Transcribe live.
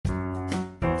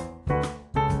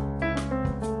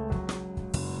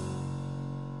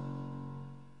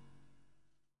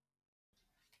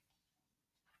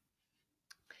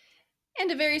And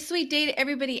a very sweet day to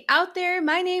everybody out there.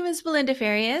 My name is Belinda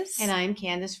Farias. And I'm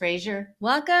Candace Frazier.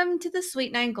 Welcome to the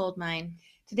Sweet Nine Gold Mine.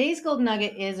 Today's Gold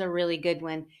Nugget is a really good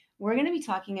one. We're going to be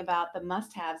talking about the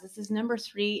must-haves. This is number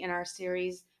 3 in our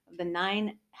series of the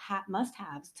 9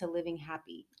 must-haves to living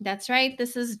happy. That's right.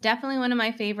 This is definitely one of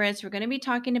my favorites. We're going to be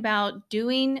talking about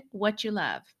doing what you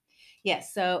love.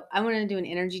 Yes, so I want to do an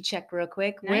energy check real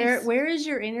quick. Nice. Where is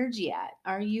your energy at?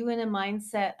 Are you in a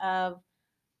mindset of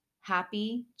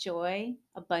happy, joy,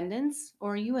 abundance,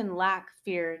 or are you in lack,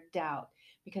 fear, doubt?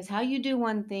 Because how you do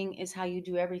one thing is how you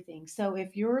do everything. So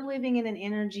if you're living in an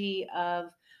energy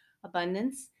of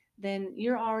abundance, then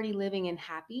you're already living in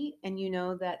happy, and you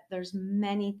know that there's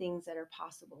many things that are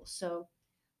possible. So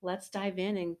let's dive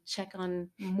in and check on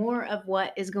more of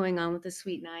what is going on with the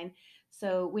Sweet Nine.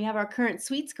 So we have our current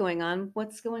sweets going on.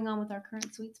 What's going on with our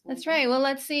current sweets? That's right. Well,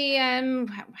 let's see.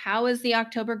 How is the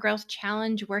October Growth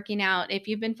Challenge working out? If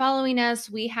you've been following us,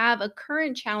 we have a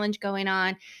current challenge going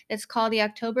on. It's called the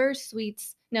October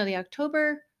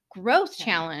Growth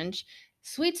Challenge.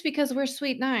 Sweets because we're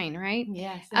Sweet Nine, right?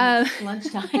 Yes, and it's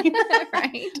lunchtime.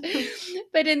 Right.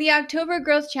 But in the October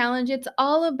Growth Challenge, it's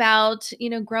all about,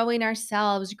 growing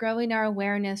ourselves, growing our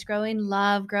awareness, growing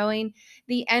love, growing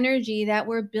the energy that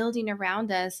we're building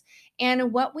around us.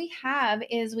 And what we have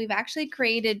is we've actually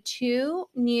created 2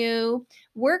 new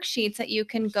worksheets that you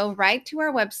can go right to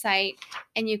our website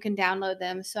and you can download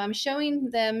them. So I'm showing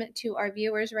them to our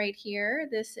viewers right here.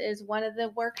 This is one of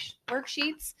the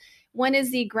worksheets. One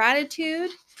is the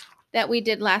gratitude that we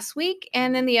did last week,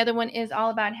 and then the other one is all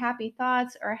about happy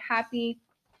thoughts, or happy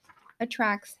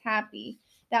attracts happy.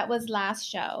 That was last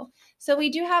show. So we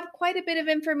do have quite a bit of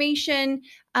information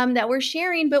that we're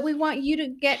sharing, but we want you to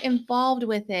get involved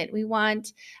with it. We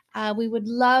would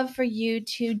love for you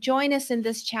to join us in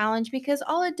this challenge, because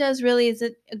all it does really is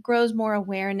it grows more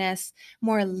awareness,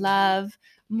 more love,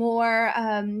 more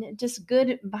just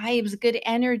good vibes, good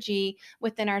energy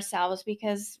within ourselves,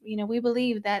 because we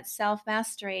believe that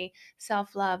self-mastery,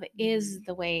 self-love is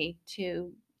the way to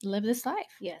live this life.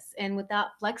 Yes, and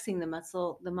without flexing the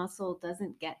muscle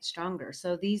doesn't get stronger.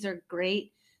 So these are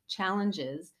great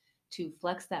challenges to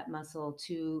flex that muscle,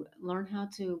 to learn how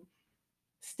to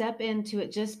step into it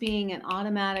just being an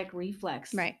automatic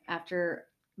reflex. Right.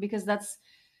 Because that's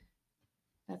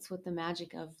what the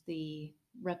magic of the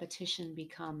repetition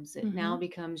becomes. It now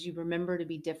becomes you remember to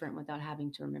be different without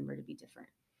having to remember to be different.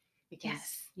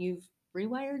 Because you've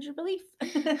rewired your belief.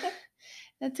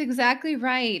 That's exactly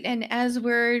right. And as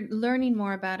we're learning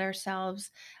more about ourselves,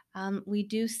 we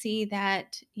do see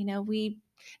that,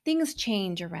 things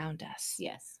change around us.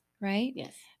 Yes. Right?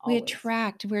 Yes. We Always.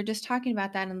 attract, we were just talking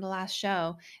about that in the last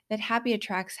show, that happy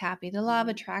attracts happy. The law of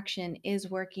attraction is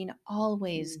working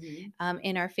always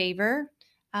in our favor.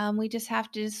 We just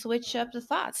have to switch up the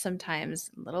thoughts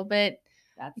sometimes, a little bit.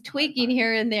 That's tweaking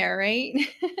here and there, right?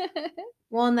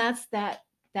 Well, and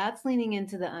that's leaning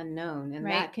into the unknown, and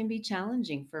Right. that can be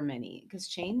challenging for many because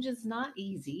change is not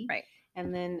easy. Right.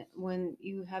 And then when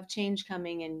you have change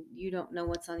coming and you don't know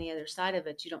what's on the other side of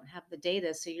it, you don't have the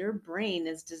data. So your brain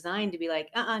is designed to be like,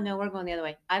 no, we're going the other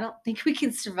way. I don't think we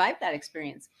can survive that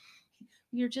experience.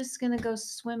 You're just going to go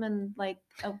swim in like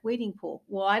a wading pool.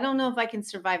 Well, I don't know if I can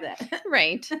survive that.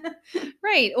 Right.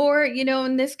 Right. Or,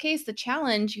 in this case, the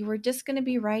challenge, you were just going to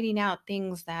be writing out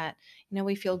things that,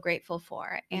 we feel grateful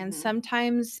for. And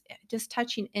sometimes just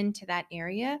touching into that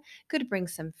area could bring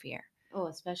some fear. Oh,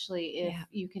 especially if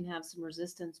you can have some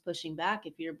resistance pushing back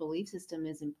if your belief system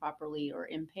is improperly or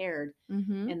impaired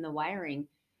in the wiring.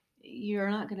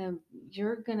 It's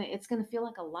gonna feel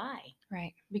like a lie.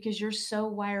 Right. Because you're so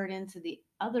wired into the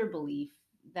other belief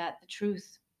that the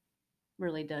truth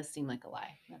really does seem like a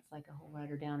lie. That's like a whole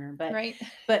writer downer. But right.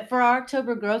 But for our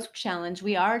October Growth Challenge,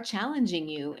 we are challenging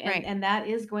you, Right. and that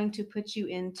is going to put you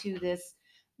into this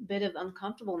bit of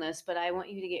uncomfortableness. But I want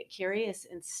you to get curious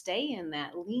and stay in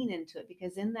that, lean into it,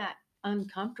 because in that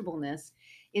uncomfortableness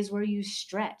is where you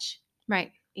stretch.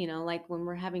 Right. Like when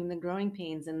we're having the growing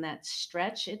pains and that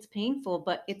stretch, it's painful,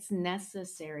 but it's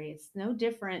necessary. It's no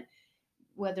different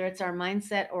whether it's our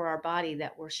mindset or our body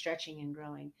that we're stretching and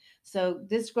growing. So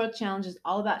this growth challenge is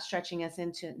all about stretching us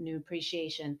into new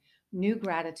appreciation, new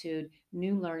gratitude,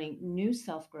 new learning, new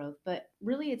self-growth, but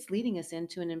really it's leading us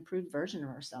into an improved version of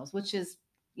ourselves, which is,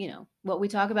 what we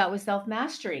talk about with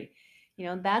self-mastery.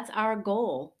 That's our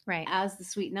goal, right, as the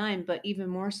Sweet Nine, but even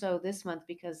more so this month,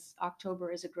 because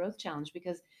October is a growth challenge,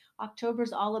 because October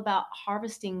is all about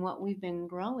harvesting what we've been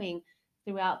growing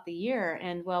throughout the year.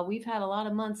 And well, we've had a lot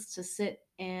of months to sit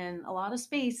in a lot of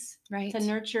space right, to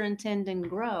nurture and tend and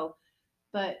grow.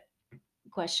 But the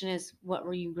question is, what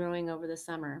were you growing over the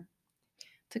summer?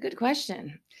 It's a good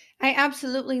question. I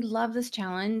absolutely love this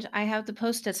challenge. I have the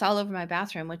post-its all over my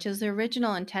bathroom, which is the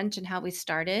original intention how we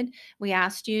started. We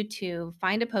asked you to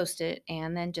find a post-it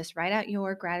and then just write out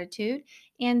your gratitude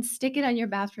and stick it on your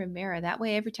bathroom mirror. That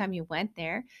way, every time you went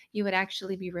there, you would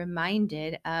actually be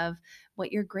reminded of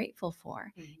what you're grateful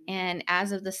for. Mhm. And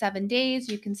as of the 7 days,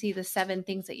 you can see the 7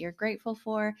 things that you're grateful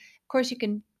for. Of course, you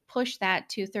can push that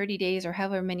to 30 days or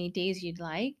however many days you'd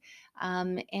like.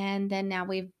 And then now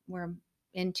we're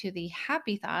into the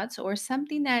happy thoughts or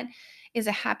something that is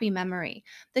a happy memory.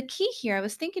 The key here, I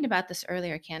was thinking about this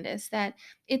earlier, Candace, that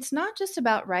it's not just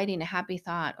about writing a happy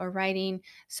thought or writing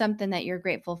something that you're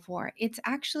grateful for. It's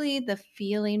actually the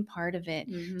feeling part of it.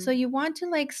 So Mhm. you want to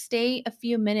like stay a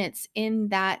few minutes in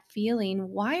that feeling.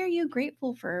 Why are you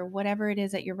grateful for whatever it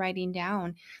is that you're writing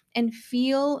down? And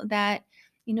feel that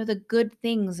the good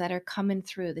things that are coming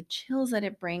through, the chills that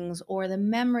it brings, or the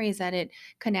memories that it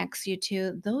connects you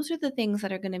to, those are the things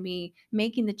that are going to be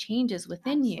making the changes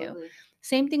within you. Absolutely.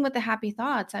 Same thing with the happy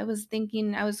thoughts. I was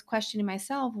thinking, I was questioning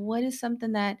myself, what is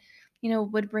something that,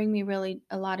 would bring me really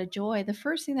a lot of joy? The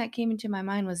first thing that came into my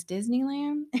mind was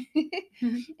Disneyland.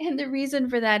 And the reason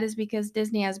for that is because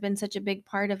Disney has been such a big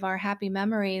part of our happy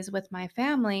memories with my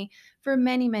family for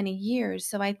many, many years.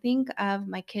 So I think of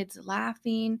my kids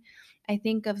laughing. I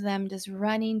think of them just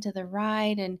running to the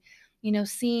ride and,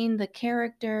 seeing the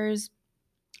characters.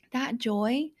 That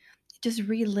joy just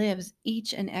relives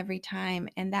each and every time.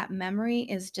 And that memory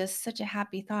is just such a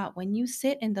happy thought. When you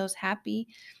sit in those happy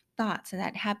thoughts and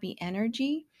that happy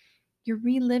energy, you're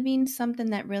reliving something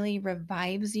that really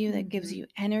revives you, that gives Mhm. you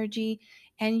energy,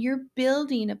 and you're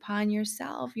building upon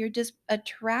yourself. You're just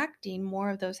attracting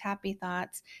more of those happy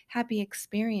thoughts, happy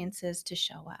experiences to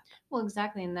show up. Well,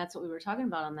 exactly, and that's what we were talking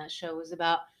about on that show was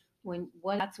about when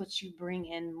what that's what you bring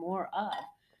in more of.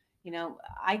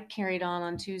 I carried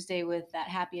on Tuesday with that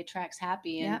happy attracts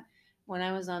happy, and Yep. when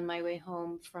I was on my way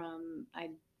home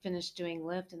I finished doing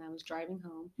Lyft and I was driving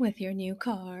home With your new with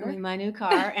car. my new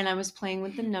car and I was playing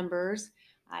with the numbers.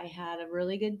 I had a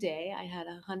really good day. I had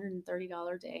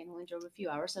 $130 day and only drove a few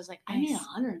hours. So I was like, I made Nice.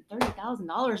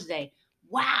 $130,000 a day.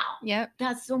 Wow, Yep.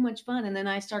 that's so much fun. And then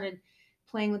I started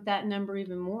playing with that number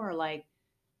even more, like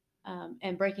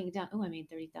and breaking it down. Oh, I made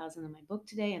 30,000 in my book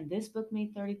today, and this book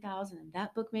made 30,000, and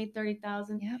that book made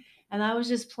 30,000. Yep. And I was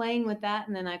just playing with that,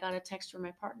 and then I got a text from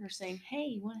my partner saying, "Hey,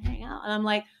 you want to hang out?" And I'm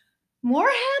like, "More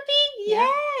happy? Yep.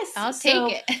 Yes!" I'll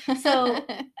take So, so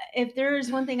it. if there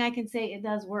is one thing I can say, it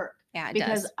does work Yeah, it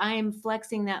because does. I am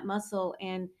flexing that muscle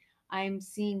and I'm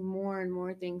seeing more and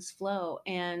more things flow.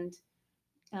 And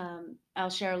I'll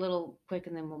share a little quick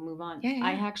and then we'll move on. Yeah,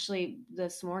 I yeah. actually,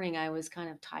 this morning, I was kind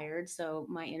of tired, so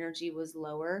my energy was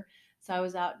lower. So I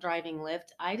was out driving Lyft.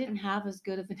 I didn't have as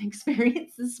good of an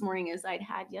experience this morning as I'd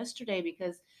had yesterday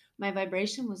because my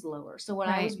vibration was lower. So what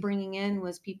I was Right. bringing in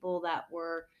was people that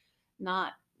were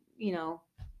not, you know,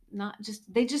 not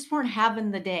just, they just weren't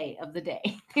having the day of the day.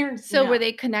 They're So were no.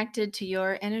 they connected to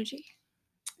your energy?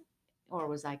 Or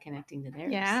was I connecting to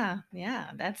theirs? Yeah,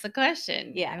 yeah, that's the question.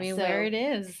 I Yeah. mean, where So it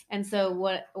is. And so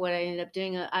what I ended up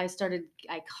doing, I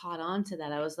caught on to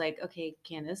that. I was like, okay,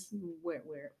 Candace,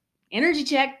 where energy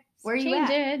check, where are you Change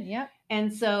at? it. Yep.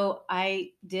 And so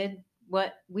I did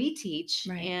what we teach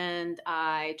Right. and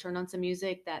I turned on some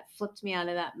music that flipped me out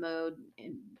of that mode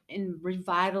and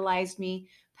revitalized me,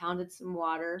 pounded some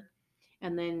water,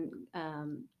 and then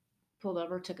pulled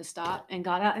over, took a stop, and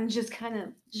got out and just kind of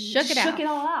Shook just it shook out. it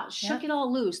all out, shook Yep. it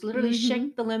all loose, literally Mm-hmm.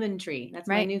 shake the lemon tree. That's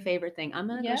my Right. new favorite thing. I'm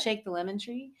gonna go Yep. shake the lemon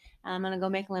tree and I'm gonna go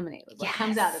make lemonade with what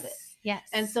comes out of it. Yes.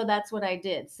 And Yes. so that's what I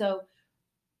did. So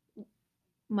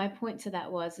my point to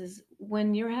that was is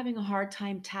when you're having a hard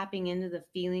time tapping into the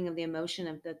feeling of the emotion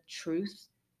of the truth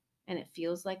and it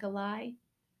feels like a lie,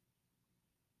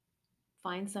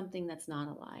 find something that's not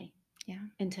a lie Yeah.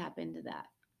 and tap into that.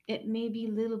 It may be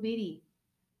little bitty,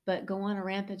 but go on a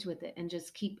rampage with it and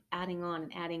just keep adding on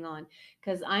and adding on.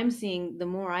 Because I'm seeing the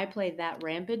more I play that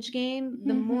rampage game,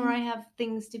 the more Mm-hmm. I have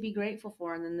things to be grateful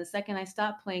for. And then the second I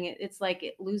stop playing it, it's like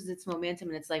it loses its momentum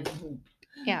and it's like, boom,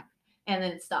 Yeah. and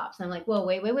then it stops. And I'm like, whoa,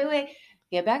 wait,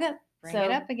 get back up. Bring it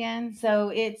So, up again.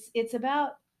 so it's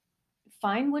about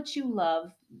find what you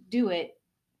love, do it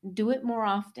more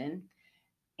often,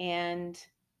 and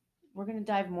we're going to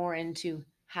dive more into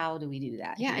how do we do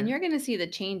that Yeah, and here. you're going to see the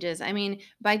changes. I mean,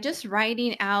 by just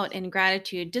writing out in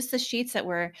gratitude, just the sheets that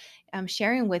we're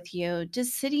sharing with you,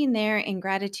 just sitting there in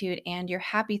gratitude and your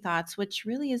happy thoughts, which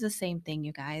really is the same thing,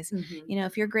 you guys. Hmm.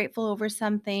 If you're grateful over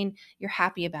something, you're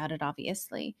happy about it,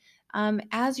 obviously.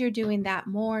 as you're doing that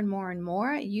more and more and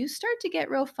more, you start to get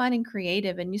real fun and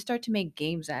creative, and you start to make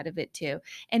games out of it too.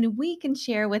 And we can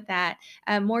share with that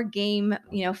more game,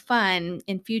 fun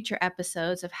in future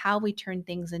episodes of how we turn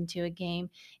things into a game.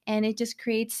 And it just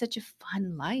creates such a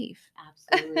fun life.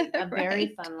 Absolutely. A very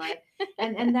Right. fun life.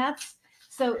 And that's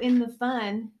so in the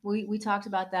fun, we talked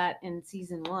about that in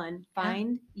season 1, Yeah.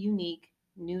 find unique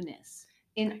newness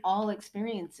in all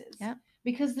experiences. Yeah.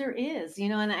 Because there is,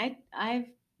 and I've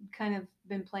kind of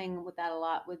been playing with that a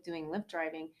lot with doing Lyft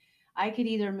driving. I could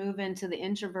either move into the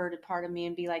introverted part of me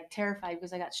and be like terrified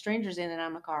because I got strangers in and out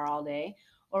of my car all day,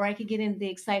 or I could get into the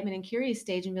excitement and curious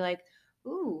stage and be like,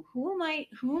 ooh, who am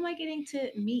I getting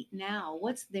to meet now?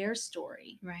 What's their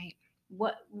story? Right.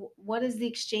 What is the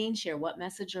exchange here? What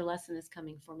message or lesson is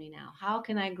coming for me now? How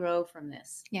can I grow from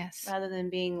this? Yes. Rather than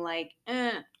being like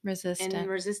and Resistant.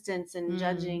 resistance and Mm.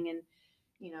 judging and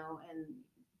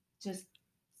just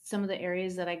some of the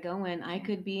areas that I go in, I Yeah.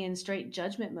 could be in straight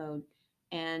judgment mode.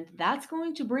 And that's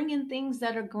going to bring in things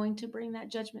that are going to bring that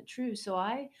judgment true. So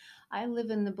I live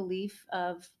in the belief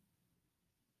of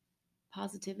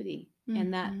positivity,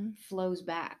 and that Mhm. flows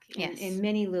back in Yes.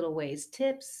 many little ways.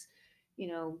 Tips,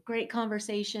 great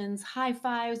conversations, high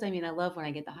fives. I mean, I love when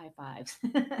I get the high fives.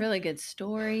 Really good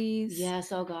stories.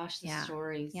 Yes, oh gosh, the Yeah.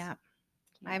 stories. Yeah.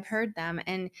 I've Yes. heard them,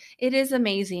 and it is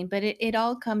amazing, but it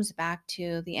all comes back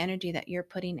to the energy that you're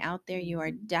putting out there. You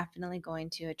are Mhm. definitely going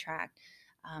to attract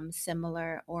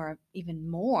similar or even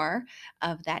more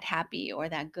of that happy or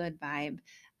that good vibe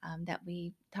that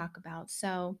we talk about.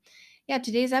 So, yeah,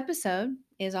 today's episode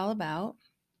is all about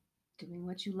Doing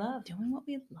what you love. doing what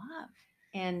we love.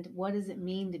 And what does it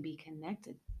mean to be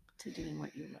connected to doing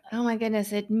what you love? Oh my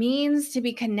goodness. It means to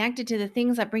be connected to the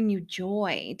things that bring you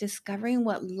joy. Discovering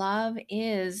what love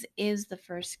is the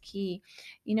first key.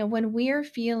 When we're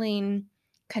feeling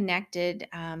connected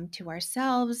to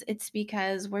ourselves, it's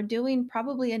because we're doing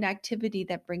probably an activity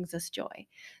that brings us joy.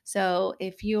 So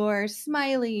if you're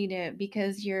smiling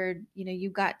because you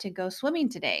got to go swimming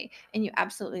today and you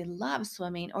absolutely love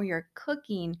swimming, or you're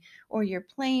cooking, or you're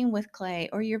playing with clay,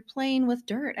 or you're playing with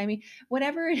dirt. I mean,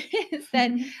 whatever it is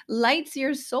that lights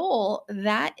your soul,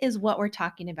 that is what we're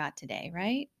talking about today,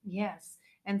 right? Yes.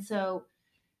 And so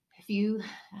if you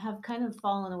have kind of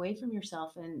fallen away from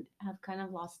yourself and have kind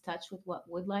of lost touch with what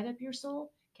would light up your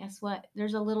soul, guess what?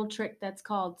 There's a little trick that's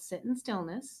called sit in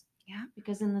stillness, Yeah.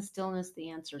 because in the stillness, the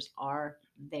answers are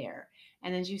there.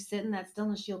 And as you sit in that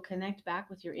stillness, you'll connect back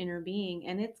with your inner being,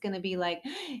 and it's going to be like,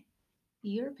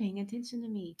 you're paying attention to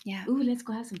me. Yeah. Ooh, let's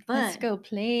go have some Let's fun. go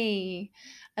play.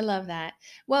 I love that.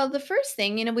 Well, the first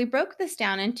thing, we broke this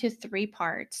down into three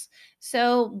parts.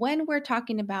 So, when we're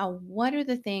talking about what are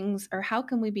the things or how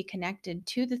can we be connected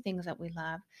to the things that we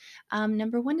love,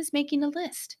 number one is making a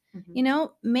list.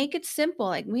 Mhm. Make it simple.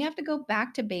 Like, we have to go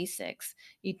back to basics.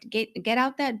 You get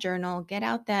out that journal, get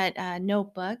out that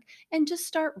notebook, and just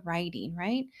start writing,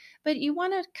 right? But you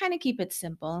want to kind of keep it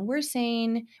simple. And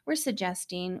we're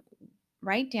suggesting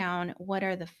write down what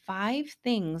are the 5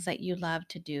 things that you love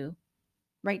to do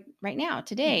right now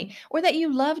today, Mhm. or that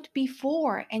you loved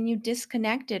before and you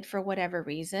disconnected for whatever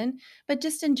reason. But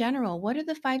just in general, what are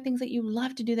the 5 things that you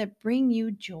love to do that bring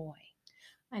you joy?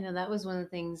 I know that was one of the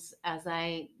things as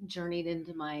I journeyed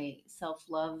into my self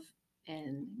love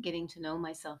and getting to know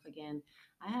myself again.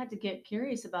 I had to get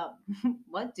curious about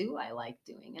what do I like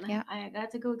doing, and Yeah. I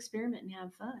got to go experiment and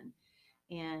have fun.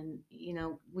 And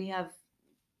we have,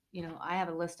 I have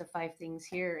a list of 5 things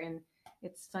here, and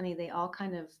it's funny they all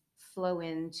kind of flow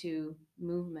into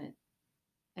movement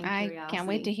and I can't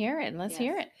wait to curiosity. hear it. Let's Yes.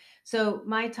 hear it. So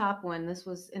my top one, this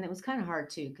was, and it was kind of hard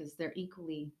too because they're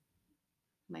equally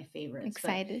my favorites, but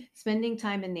Excited. spending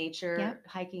time in Yep. nature,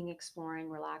 hiking, exploring,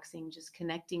 relaxing, just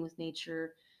connecting with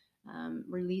nature,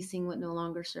 releasing what no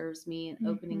longer serves me and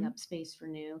opening Hmm. up space for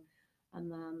new.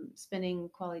 Spending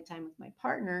quality time with my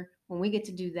partner. When we get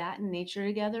to do that in nature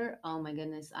together, oh my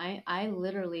goodness, I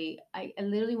literally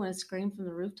want to scream from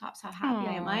the rooftops how happy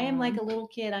I am. I am Oh. like a little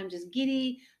kid. I'm just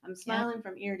giddy. I'm Yep. smiling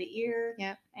from ear to ear,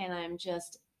 Yep. and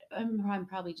I'm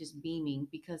probably just beaming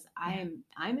because Yeah.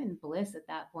 I'm in bliss at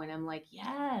that point. I'm like,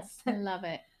 yes. I love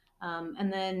it.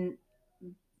 And then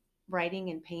writing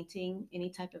and painting, any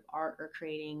type of art or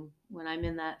creating, when I'm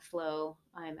in that flow,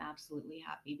 I'm absolutely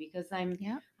happy because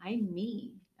Yep. I'm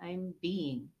me. I'm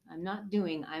being. I'm not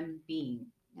doing, I'm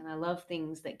being. And I love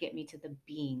things that get me to the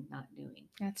being, not doing.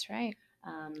 That's right.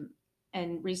 Um,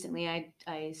 and recently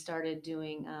I started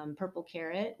doing Purple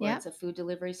Carrot, where Yep. it's a food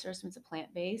delivery service. It's a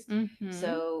plant based. Hmm.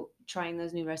 So trying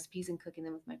those new recipes and cooking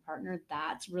them with my partner,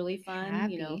 that's really fun.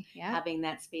 Happy. Yep. Having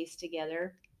that space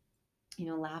together,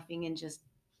 laughing and just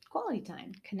quality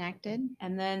time. Connected.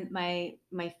 And then my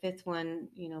fifth one,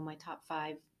 my top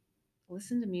five,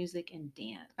 listen to music and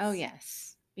dance. Oh,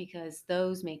 yes. Because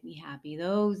those make me happy.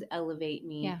 Those elevate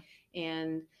me. Yeah.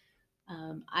 And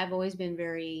I've always been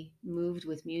very moved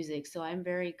with music, so I'm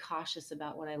very cautious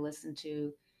about what I listen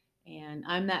to. And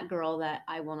I'm that girl that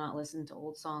I will not listen to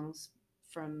old songs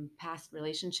from past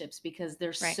relationships because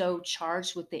they're Right. so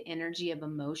charged with the energy of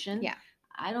emotion. Yeah.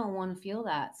 I don't want to feel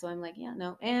that. So I'm like, yeah,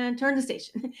 no, and turn the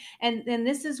station. And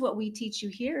this is what we teach you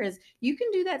here is you can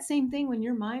do that same thing when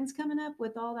your mind's coming up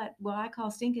with all that, what I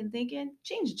call stinking thinking.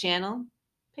 Change the channel,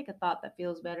 pick a thought that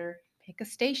feels better, Pick a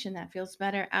station that feels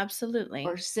better. Absolutely.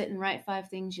 or sit and write 5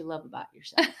 things you love about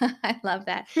yourself. I love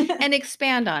that. And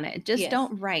expand on it. Just Yes.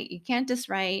 don't write. You can't just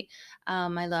write.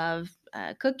 I love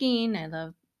cooking. I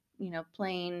love,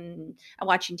 playing,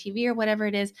 watching TV or whatever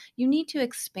it is. You need to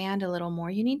expand a little more.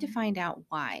 You need to find out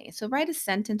why. So write a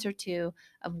sentence or two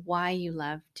of why you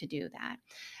love to do that.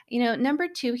 Number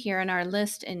 2 here on our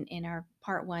list in our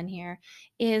part 1 here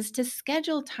is to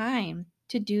schedule time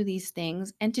to do these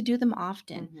things and to do them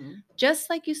often. Mm-hmm. Just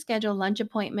like you schedule lunch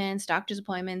appointments, doctor's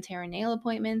appointments, hair and nail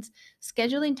appointments,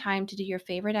 scheduling time to do your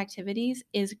favorite activities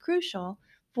is crucial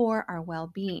for our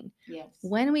well-being. Yes.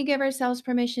 When we give ourselves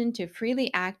permission to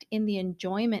freely act in the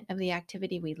enjoyment of the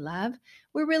activity we love,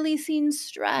 we're releasing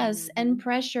stress and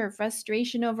pressure,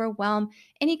 frustration, overwhelm,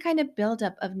 any kind of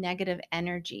buildup of negative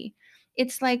energy.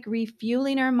 It's like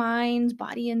refueling our minds,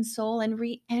 body, and soul, and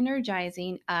re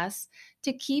energizing us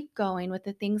to keep going with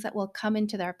the things that will come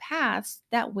into their paths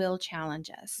that will challenge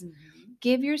us. Mm-hmm.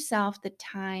 Give yourself the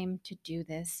time to do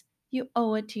this. You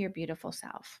owe it to your beautiful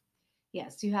self.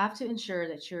 Yes, you have to ensure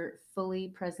that you're fully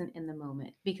present in the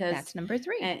moment because That's number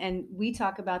 3. and we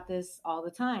talk about this all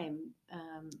the time.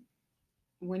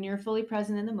 When you're fully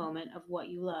present in the moment of what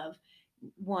you love,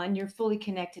 one, you're fully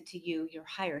connected to you, your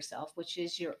higher self, which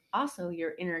is also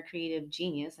your inner creative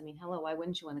genius. I mean, hello, why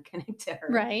wouldn't you want to connect to her?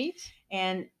 Right.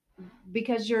 And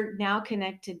because you're now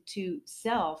connected to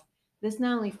self, this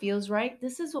not only feels right,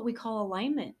 this is what we call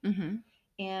alignment. Mm-hmm.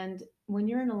 And when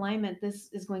you're in alignment, this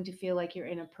is going to feel like you're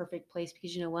in a perfect place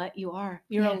because you know what? You're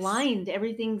Yes. aligned.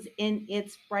 Everything's in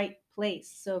its right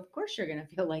place. So, of course, you're going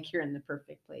to feel like you're in the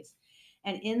perfect place.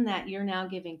 And in that, you're now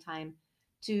giving time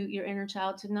to your inner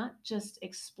child to not just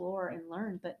explore and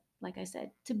learn, but like I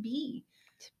said, to be.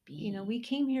 We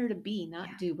came here to be, not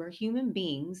do. We're human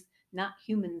beings, not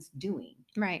humans doing.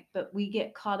 Right. But we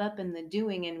get caught up in the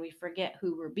doing and we forget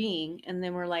who we're being. And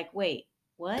then we're like, wait,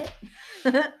 what?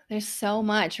 There's so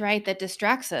much, right, that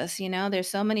distracts us. There's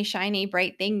so many shiny,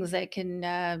 bright things that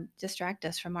can distract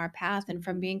us from our path and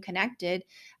from being connected,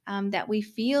 that we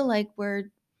feel like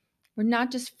we're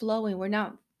not just flowing. We're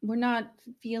not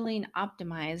feeling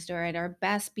optimized or at our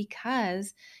best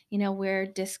because we're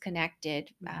disconnected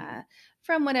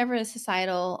from whatever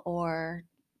societal or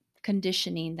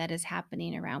conditioning that is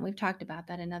happening around. We've talked about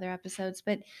that in other episodes,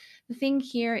 but the thing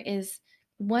here is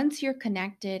once you're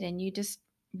connected and you just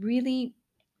really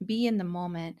be in the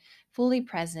moment, fully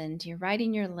present, you're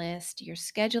writing your list, you're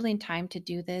scheduling time to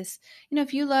do this.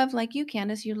 If you love, like you,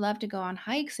 Candace, you love to go on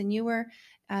hikes and you were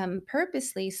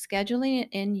purposely scheduling it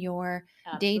in your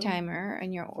daytimer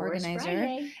and your Forest organizer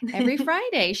Friday. every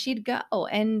Friday, she'd go.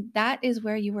 And that is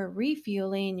where you were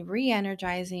refueling, re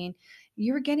energizing.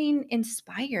 You were getting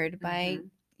inspired by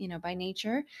by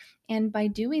nature, and by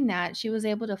doing that she was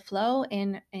able to flow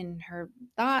in her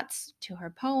thoughts to her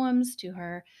poems to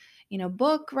her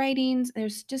book writings.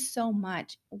 There's just so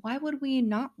much. Why would we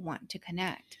not want to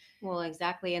connect? Well,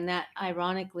 exactly. And that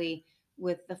ironically,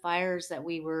 with the fires that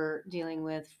we were dealing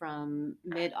with from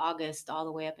mid-August all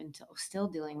the way up until still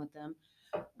dealing with them,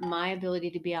 my ability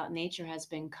to be out in nature has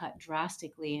been cut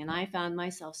drastically. And I found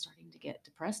myself starting to get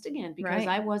depressed again because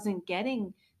I wasn't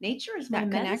getting nature is my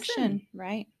medicine. Connection,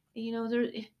 right?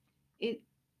 There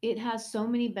it has so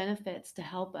many benefits to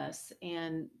help us,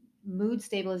 and mood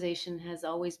stabilization has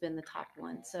always been the top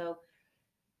one. So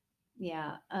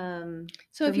yeah.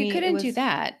 So if you couldn't do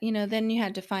that, then you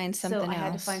had to find something else. So I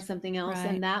had to find something else. Right.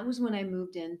 And that was when I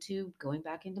moved into going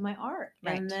back into my art.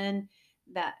 Right. And then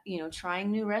that,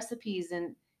 trying new recipes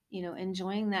and,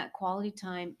 enjoying that quality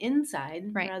time inside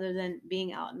rather than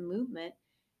being out in movement,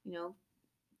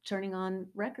 turning on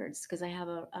records because I have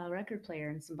a record player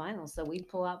and some vinyls. So we'd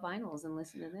pull out vinyls and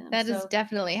listen to them. That is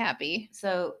definitely happy.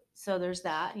 So there's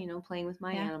that, playing with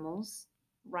my animals,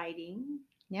 writing.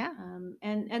 Yeah.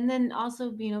 And then also,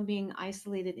 being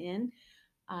isolated in,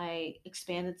 I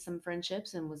expanded some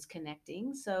friendships and was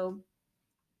connecting. So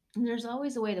there's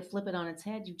always a way to flip it on its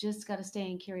head. You just got to stay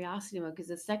in curiosity mode because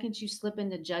the second you slip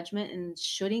into judgment and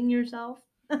shooting yourself,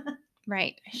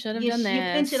 right, I should have done this.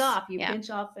 You pinch it off. You pinch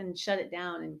off and shut it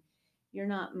down, and you're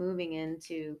not moving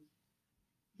into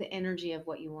the energy of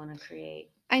what you want to create.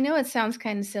 I know it sounds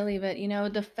kind of silly, but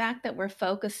the fact that we're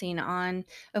focusing on,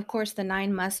 of course, the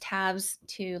nine must haves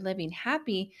to living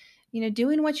happy,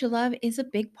 doing what you love is a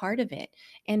big part of it.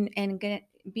 And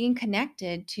being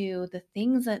connected to the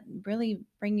things that really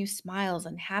bring you smiles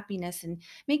and happiness and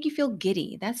make you feel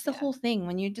giddy. That's the Yeah. whole thing.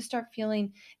 When you just start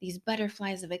feeling these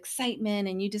butterflies of excitement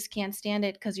and you just can't stand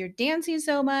it because you're dancing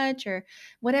so much or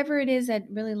whatever it is that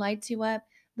really lights you up,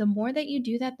 the more that you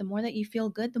do that, the more that you feel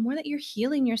good, the more that you're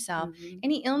healing yourself. Hmm.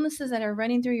 Any illnesses that are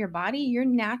running through your body, you're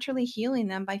naturally healing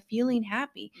them by feeling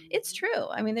happy. It's Hmm. true.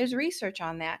 I mean, there's research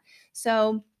on that.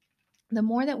 So, the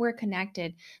more that we're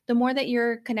connected, the more that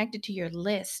you're connected to your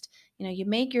list. You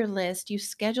make your list, you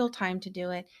schedule time to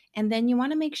do it, and then you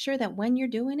want to make sure that when you're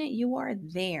doing it, you are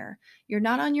there. You're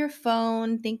not on your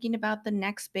phone thinking about the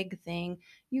next big thing.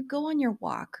 You go on your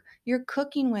walk, you're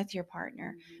cooking with your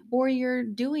partner, Hmm. or you're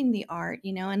doing the art,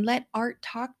 and let art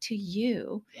talk to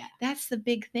you. Yeah. That's the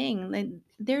big thing. Like,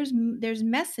 there's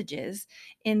messages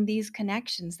in these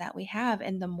connections that we have,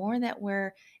 and the more that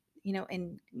we're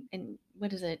and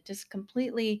what is it, just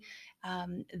completely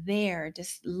there,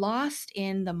 just lost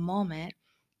in the moment,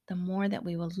 the more that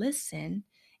we will listen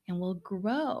and will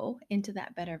grow into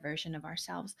that better version of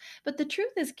ourselves. But the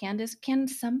truth is, Candace, can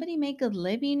somebody make a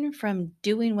living from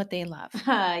doing what they love?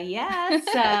 Yes.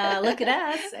 Look at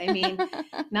us. I mean,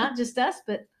 not just us,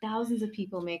 but thousands of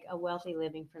people make a wealthy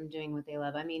living from doing what they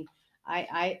love. I mean,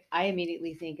 I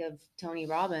immediately think of Tony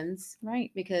Robbins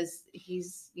Right, because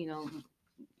he's,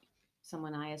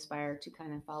 someone I aspire to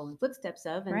kind of follow in footsteps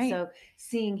of. And right. so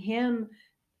seeing him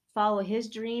follow his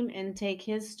dream and take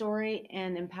his story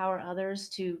and empower others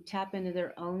to tap into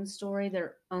their own story,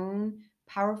 their own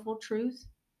powerful truth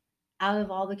out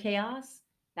of all the chaos,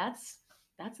 that's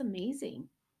that's amazing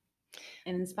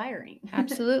and inspiring.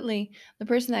 Absolutely. The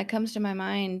person that comes to my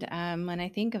mind when I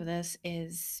think of this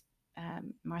is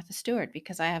Martha Stewart,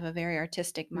 because I have a very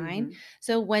artistic mind. Hmm.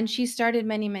 So when she started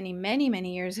many, many, many,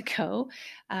 many years ago,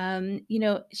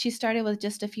 she started with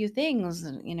just a few things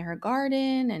in her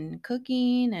garden and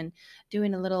cooking and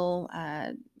doing a little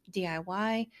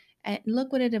DIY. And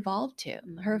look what it evolved to,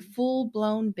 her Hmm. full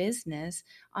blown business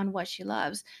on what she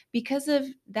loves. Because of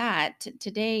that,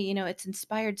 today, it's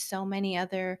inspired so many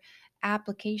other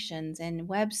applications and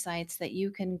websites that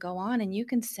you can go on and you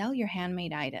can sell your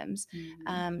handmade items,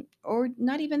 Hmm. or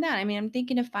not even that. I mean, I'm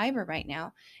thinking of Fiverr right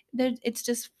now. It's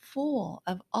just full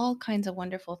of all kinds of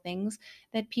wonderful things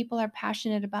that people are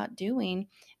passionate about doing,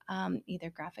 either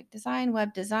graphic design,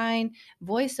 web design,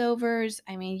 voiceovers.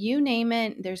 I mean, you name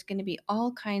it, there's going to be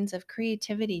all kinds of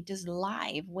creativity just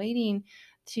live waiting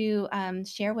to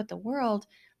share with the world.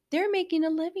 They're making a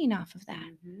living off of that.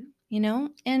 Hmm.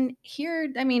 And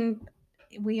here, I mean,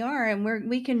 we are, and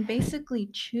we can basically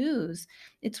choose.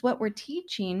 It's what we're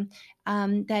teaching,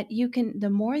 that you can, the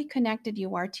more connected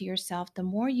you are to yourself, the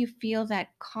more you feel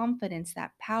that confidence,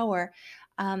 that power,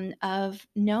 of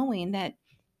knowing that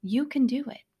you can do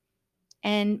it.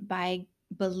 And by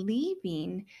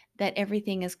believing that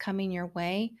everything is coming your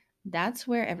way, that's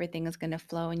where everything is going to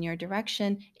flow in your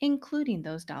direction, including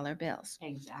those dollar bills,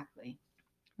 Exactly.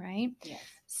 right? Yes.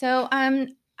 So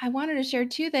I wanted to share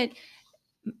too that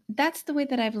that's the way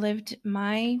that I've lived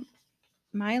my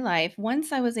life.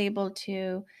 Once I was able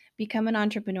to become an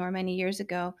entrepreneur many years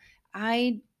ago,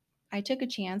 I I took a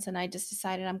chance and I just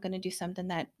decided I'm going to do something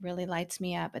that really lights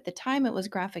me up. At the time, it was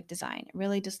graphic design. I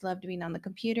really just loved being on the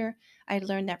computer. I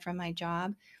learned that from my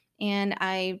job, and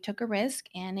I took a risk,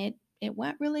 and it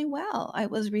went really well. I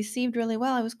was received really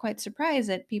well. I was quite surprised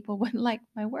that people wouldn't like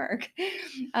my work,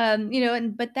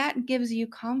 and but that gives you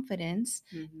confidence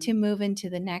to Hmm. move into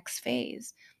the next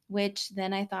phase, which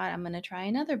then I thought I'm going to try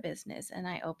another business. And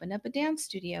I opened up a dance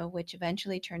studio, which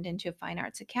eventually turned into a fine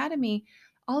arts academy.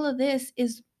 All of this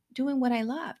is doing what I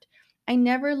loved. I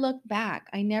never looked back.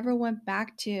 I never went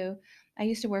back to, I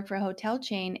used to work for a hotel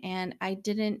chain, and I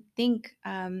didn't think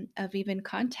of even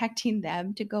contacting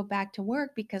them to go back to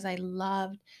work because I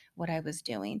loved what I was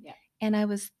doing Yeah. and I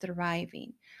was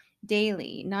thriving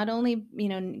daily. Not only,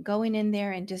 going in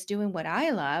there and just doing what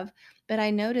I love, but I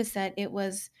noticed that it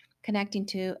was connecting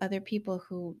to other people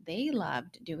who they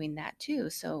loved doing that too.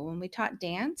 So when we taught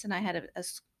dance, and I had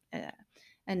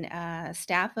a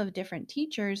staff of different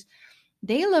teachers,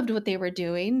 they loved what they were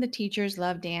doing. The teachers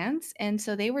loved dance, and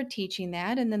so they were teaching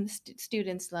that, and then the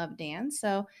students loved dance.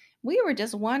 So we were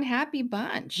just one happy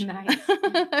bunch, Nice.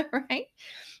 right?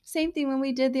 Same thing when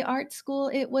we did the art school.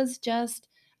 It was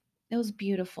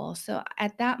beautiful. So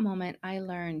at that moment, I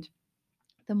learned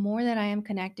the more that I am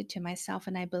connected to myself,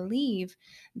 and I believe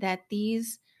that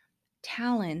these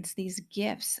talents, these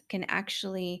gifts can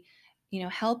actually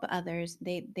help others,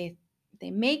 they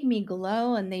make me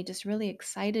glow, and they just really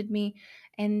excited me,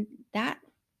 and that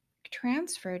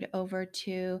transferred over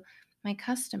to my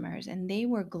customers, and they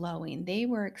were glowing, they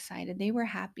were excited, they were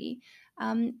happy,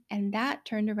 and that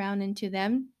turned around into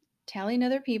them telling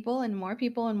other people and more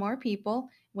people and more people,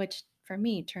 which for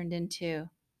me turned into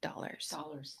dollars.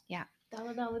 Dollars. Yeah,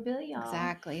 Dollar dollar bill, y'all.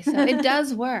 exactly. So it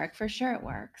does work, for sure it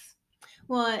works.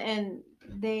 Well, and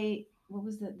what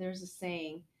was that? There's a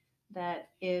saying that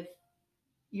if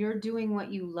you're doing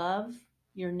what you love,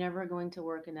 you're never going to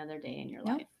work another day in your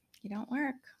Nope, life. you don't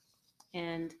work.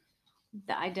 And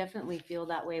I definitely feel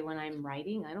that way when I'm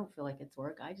writing. I don't feel like it's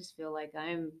work. I just feel like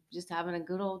I'm just having a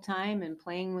good old time and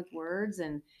playing with words,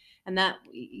 and that,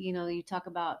 you talk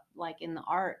about like in the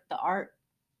art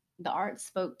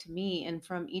spoke to me, and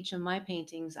from each of my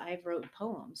paintings I've wrote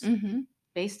poems Mm-hmm.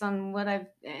 based on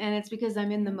and it's because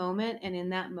I'm in the moment, and in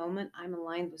that moment I'm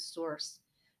aligned with source,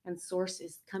 and source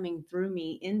is coming through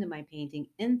me into my painting,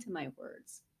 into my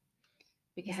words,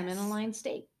 because I'm in a Yes. aligned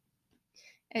state.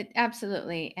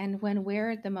 Absolutely. And when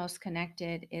we're the most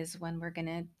connected is when we're going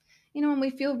to, when we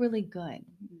feel really good.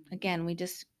 Again, we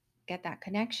just get that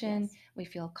connection. Yes. We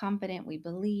feel confident, we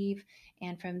believe,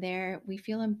 and from there we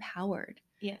feel empowered.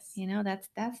 Yes.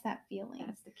 That's that feeling.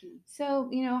 That's the key. So,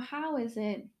 how is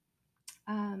it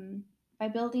by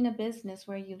building a business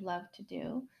where you love to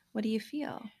do? What do you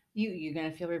feel? You're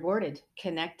going to feel rewarded,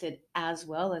 connected, as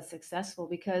well as successful,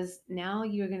 because now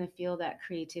you're going to feel that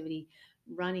creativity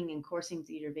running and coursing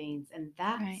through your veins, and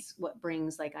that's Right. what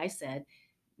brings, like I said,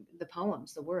 the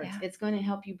poems, the words. Yeah. It's going to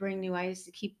help you bring new ideas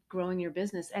to keep growing your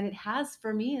business, and it has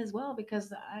for me as well,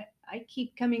 because I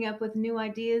keep coming up with new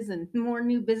ideas and more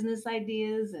new business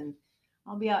ideas, and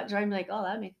I'll be out driving like, oh,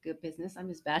 that make a good business.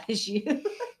 I'm as bad as you.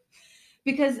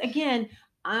 Because again,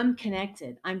 I'm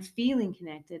connected. I'm feeling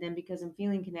connected. And because I'm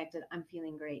feeling connected, I'm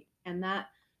feeling great. And that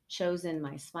shows in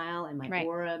my smile and my Right.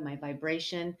 aura, my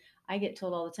vibration. I get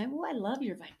told all the time, "Oh, I love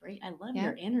your vibration. I love Yeah.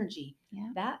 your energy."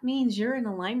 Yeah. That means you're in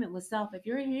alignment with self. If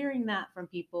you're hearing that from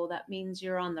people, that means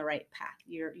you're on the right path.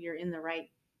 You're in the right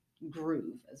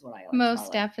groove, is what I like to Most call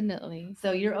it. definitely.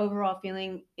 So your overall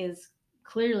feeling is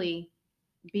clearly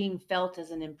being felt as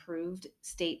an improved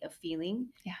state of feeling.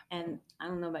 Yeah. And I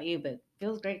don't know about you, but it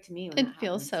feels great to me when It that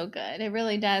feels happens. so good. It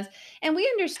really does. And we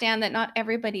understand that not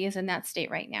everybody is in that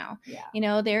state right now. Yeah.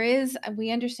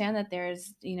 We understand that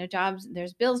there's, jobs,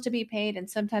 there's bills to be paid. And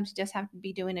sometimes you just have to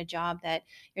be doing a job that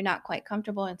you're not quite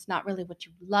comfortable. It's not really what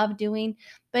you love doing.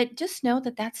 But just know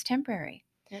that that's temporary.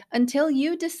 Yep. Until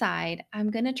you decide, I'm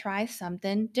going to try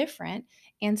something different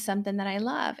and something that I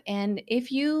love. And if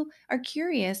you are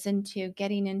curious into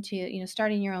getting into,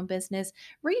 starting your own business,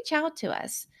 reach out to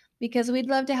us because we'd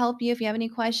love to help you. If you have any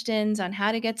questions on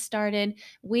how to get started,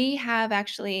 we have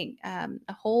actually a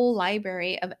whole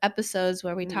library of episodes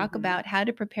where we talk about how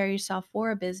to prepare yourself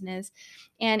for a business.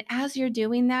 And as you're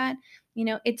doing that,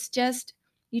 it's just,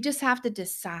 you just have to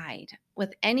decide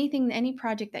with anything, any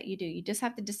project that you do, you just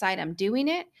have to decide, I'm doing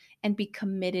it, and be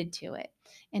committed to it.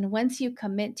 And once you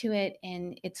commit to it,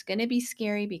 and it's going to be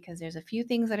scary because there's a few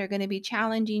things that are going to be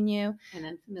challenging you And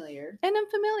unfamiliar.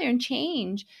 and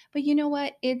change, but you know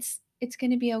what? It's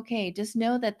going to be okay. Just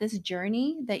know that this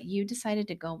journey that you decided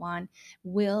to go on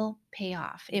will pay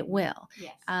off. It will.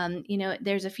 Yes.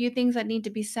 There's a few things that need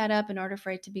to be set up in order for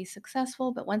it to be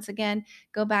successful. But once again,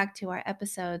 go back to our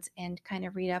episodes and kind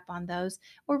of read up on those,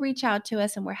 or reach out to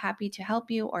us, and we're happy to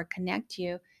help you or connect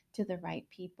you to the right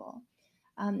people.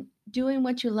 Doing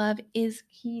what you love is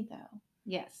key, though.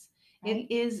 Yes. Right?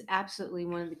 It is absolutely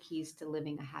one of the keys to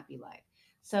living a happy life.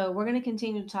 So we're going to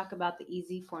continue to talk about the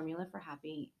easy formula for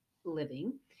happy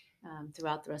living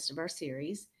throughout the rest of our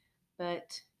series.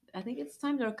 But I think it's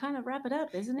time to kind of wrap it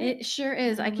up, isn't it? It sure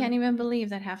is. I can't even believe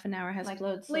that half an hour has Like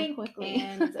flowed so blink quickly.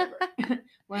 and it's over.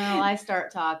 Well, I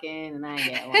start talking and I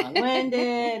get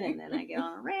long-winded and then I get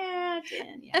on a rant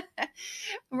and yeah.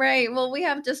 Right. Well, we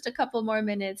have just a couple more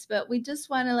minutes, but we just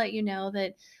want to let you know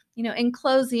that, in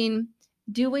closing,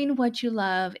 doing what you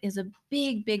love is a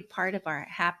big, big part of our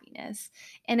happiness.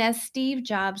 And as Steve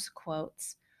Jobs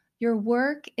quotes, your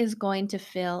work is going to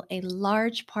fill a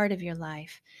large part of your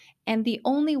life. And the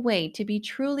only way to be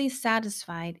truly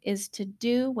satisfied is to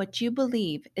do what you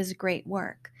believe is great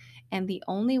work. And the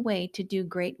only way to do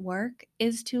great work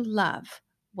is to love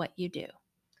what you do.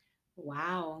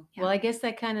 Wow. Yeah. Well, I guess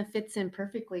that kind of fits in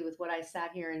perfectly with what I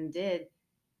sat here and did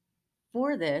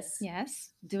for this.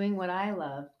 Yes. Doing what I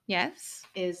love. Yes.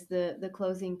 Is the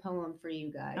closing poem for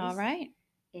you guys. All right.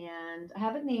 And I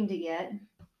haven't named it yet,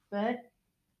 but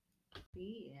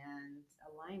and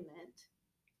alignment.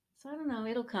 So I don't know,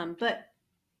 it'll come. But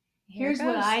Here it Here's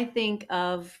what goes. I think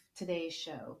of today's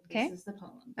show. This Okay. is the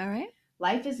poem. All right.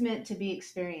 Life is meant to be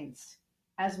experienced.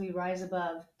 As we rise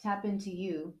above, tap into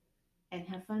you and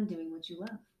have fun doing what you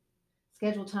love.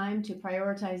 Schedule time to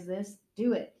prioritize this.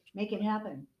 Do it. Make it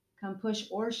happen. Come push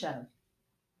or shove.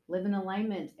 Live in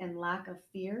alignment and lack of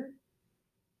fear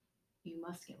you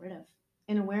must get rid of.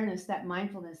 In awareness that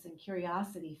mindfulness and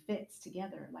curiosity fits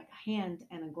together like a hand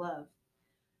and a glove.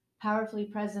 Powerfully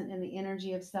present in the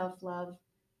energy of self-love,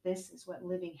 this is what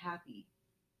living happy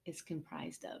is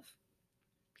comprised of.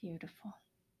 Beautiful.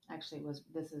 Actually,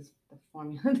 this is the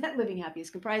formula that living happy is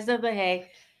comprised of, but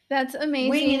hey, That's amazing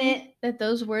winging it. that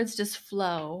those words just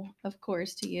flow, of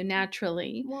course, to you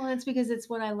naturally. Well, it's because it's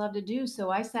what I love to do. So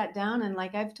I sat down and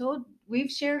like we've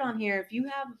shared on here, if you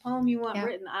have a poem you want Yeah.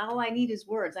 written, all I need is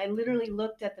words. I literally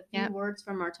looked at the few Yeah. words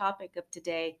from our topic of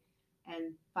today,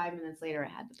 and 5 minutes later I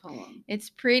had the poem. It's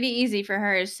pretty easy for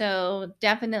her. So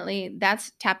definitely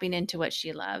that's tapping into what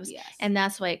she loves. Yes. And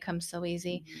that's why it comes so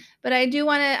easy. Mhm. But I do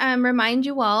want to remind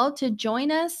you all to join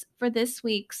us for this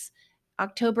week's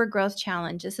October Growth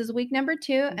Challenge. This is week number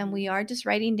 2, and we are just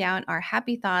writing down our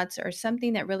happy thoughts or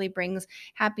something that really brings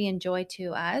happy and joy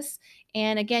to us.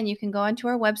 And again, you can go onto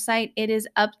our website. It is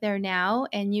up there now,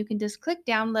 and you can just click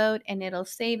download and it'll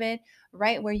save it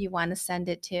right where you want to send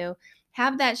it to.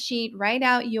 Have that sheet, write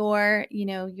out your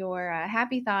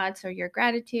happy thoughts or your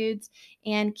gratitudes,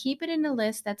 and keep it in a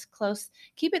list that's close.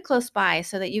 Keep it close by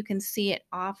so that you can see it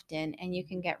often and you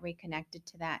can get reconnected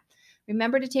to that.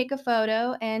 Remember to take a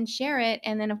photo and share it,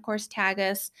 and then of course tag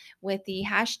us with the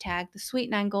hashtag the Sweet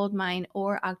 9 Gold Mine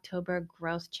or October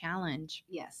Growth Challenge.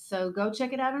 Yes. So go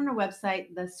check it out on our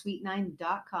website,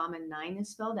 thesweet9.com, and 9 is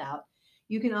spelled out.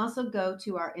 You can also go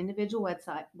to our individual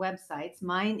websites.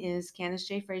 Mine is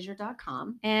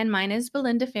CandiceJFrazier.com. And mine is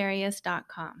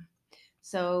BelindaFarias.com.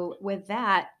 So with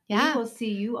that, we will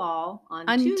see you all on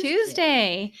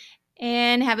Tuesday.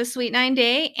 And have a sweet 9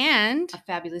 day and a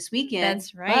fabulous weekend.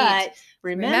 That's right. But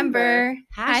remember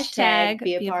hashtag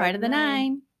be a part of the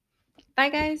 9. Bye,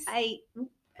 guys. I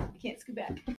can't scoot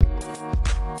back.